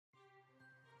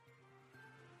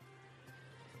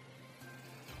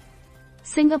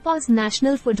Singapore's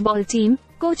national football team,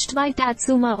 coached by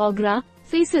Tatsuma Ogura,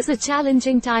 faces a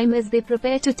challenging time as they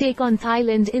prepare to take on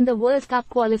Thailand in the World Cup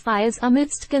qualifiers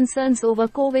amidst concerns over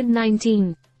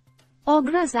COVID-19.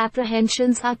 Ogura's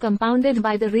apprehensions are compounded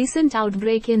by the recent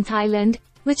outbreak in Thailand,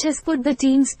 which has put the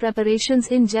team's preparations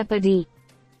in jeopardy.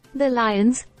 The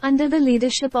Lions, under the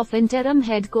leadership of interim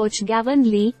head coach Gavin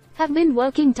Lee, have been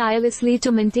working tirelessly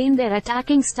to maintain their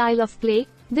attacking style of play,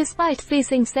 despite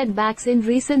facing setbacks in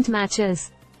recent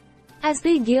matches. As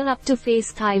they gear up to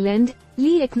face Thailand,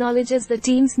 Lee acknowledges the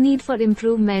team's need for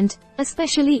improvement,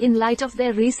 especially in light of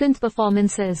their recent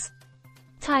performances.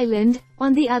 Thailand,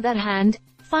 on the other hand,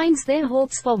 finds their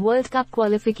hopes for World Cup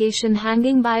qualification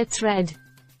hanging by a thread.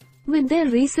 With their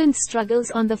recent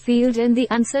struggles on the field and the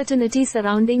uncertainty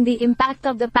surrounding the impact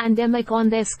of the pandemic on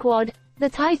their squad, the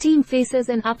Thai team faces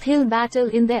an uphill battle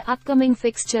in their upcoming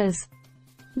fixtures.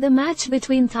 The match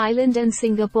between Thailand and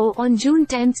Singapore on June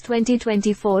 10,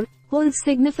 2024, holds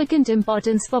significant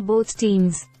importance for both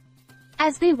teams.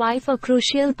 As they vie for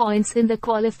crucial points in the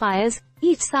qualifiers,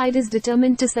 each side is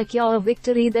determined to secure a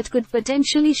victory that could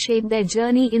potentially shape their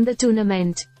journey in the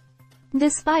tournament.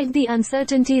 Despite the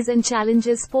uncertainties and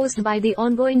challenges posed by the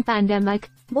ongoing pandemic,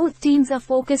 both teams are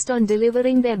focused on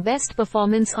delivering their best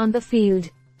performance on the field.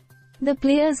 The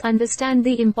players understand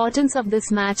the importance of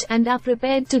this match and are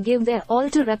prepared to give their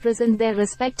all to represent their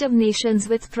respective nations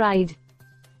with pride.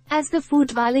 As the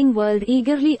footballing world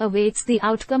eagerly awaits the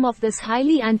outcome of this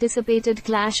highly anticipated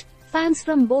clash, fans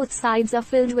from both sides are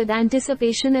filled with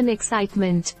anticipation and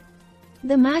excitement.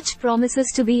 The match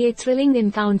promises to be a thrilling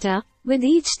encounter, with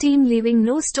each team leaving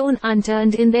no stone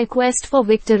unturned in their quest for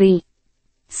victory.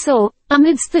 So,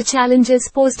 amidst the challenges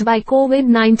posed by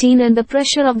COVID-19 and the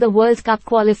pressure of the World Cup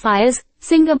qualifiers,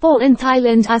 Singapore and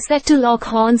Thailand are set to lock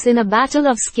horns in a battle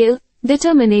of skill,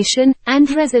 determination,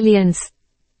 and resilience.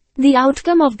 The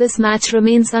outcome of this match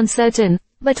remains uncertain,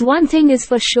 but one thing is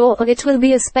for sure, it will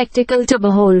be a spectacle to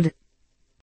behold.